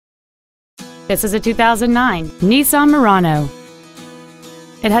This is a 2009 Nissan Murano.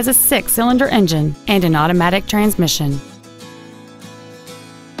 It has a 6-cylinder engine and an automatic transmission.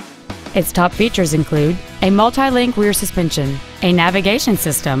 Its top features include a multi-link rear suspension, a navigation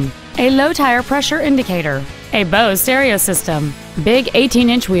system, a low tire pressure indicator, a Bose stereo system, big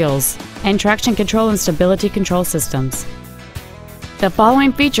 18-inch wheels, and traction control and stability control systems. The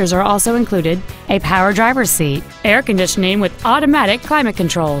following features are also included: a power driver's seat, air conditioning with automatic climate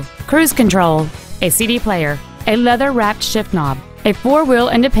control, cruise control, a CD player, a leather-wrapped shift knob, a 4-wheel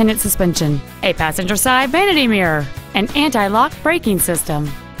independent suspension, a passenger side vanity mirror, an anti-lock braking system,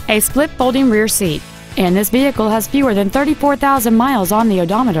 a split folding rear seat, and this vehicle has fewer than 34,000 miles on the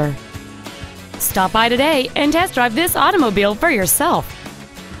odometer. Stop by today and test drive this automobile for yourself.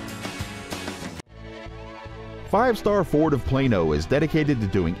 5-Star Ford of Plano is dedicated to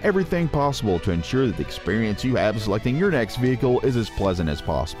doing everything possible to ensure that the experience you have selecting your next vehicle is as pleasant as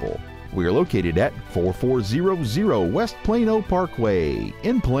possible. We are located at 4400 West Plano Parkway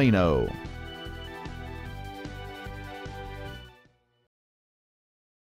in Plano.